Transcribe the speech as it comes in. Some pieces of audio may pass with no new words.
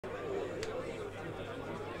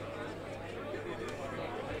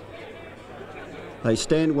They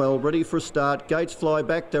stand well, ready for a start. Gates fly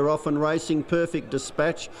back, they're off and racing. Perfect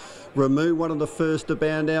Dispatch. Ramu, one of the first to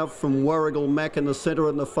bound out from Warrigal Mac in the centre,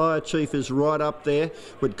 and the Fire Chief is right up there.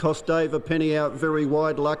 Would cost Dave a penny out very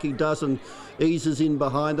wide. Lucky Dozen eases in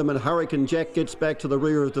behind them, and Hurricane Jack gets back to the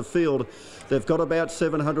rear of the field. They've got about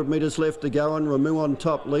 700 metres left to go, and Ramu on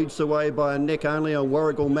top leads the way by a neck only on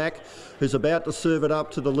Warrigal Mac, who's about to serve it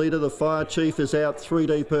up to the leader. The Fire Chief is out 3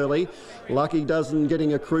 deep early. Lucky Dozen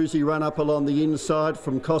getting a cruisy run up along the inside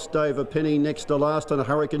from Cost Dave a penny next to last, and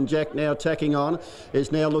Hurricane Jack now tacking on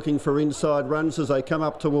is now looking for inside runs as they come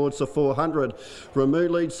up towards the 400. Ramu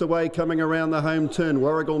leads the way coming around the home turn.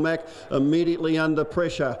 Warrigal Mac immediately under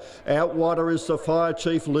pressure. Out wider is the Fire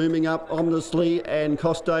Chief looming up ominously, and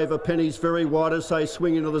Cost Dave a penny's very wide as they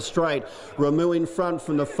swing into the straight. Ramu in front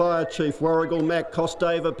from the Fire Chief. Warrigal Mac, Cost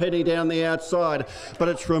Dave a penny down the outside, but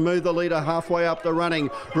it's Ramu the leader halfway up the running.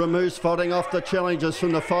 Ramu's fighting off the challengers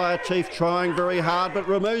from the Fire Chief, trying very hard, but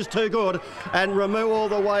Ramu's too good, and Ramu all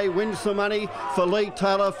the way wins the money for Leigh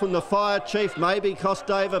Taylor from the Fire Chief. Maybe Cost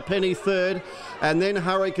Dave a penny third, and then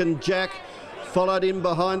Hurricane Jack followed in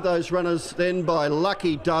behind those runners then by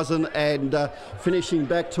Lucky Dozen, and finishing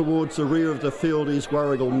back towards the rear of the field is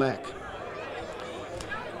Warrigal Mac.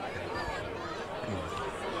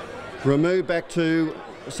 Ramu back to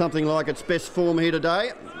something like its best form here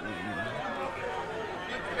today.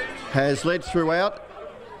 Has led throughout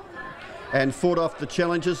and fought off the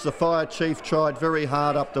challenges. The Fire Chief tried very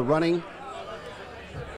hard up the running.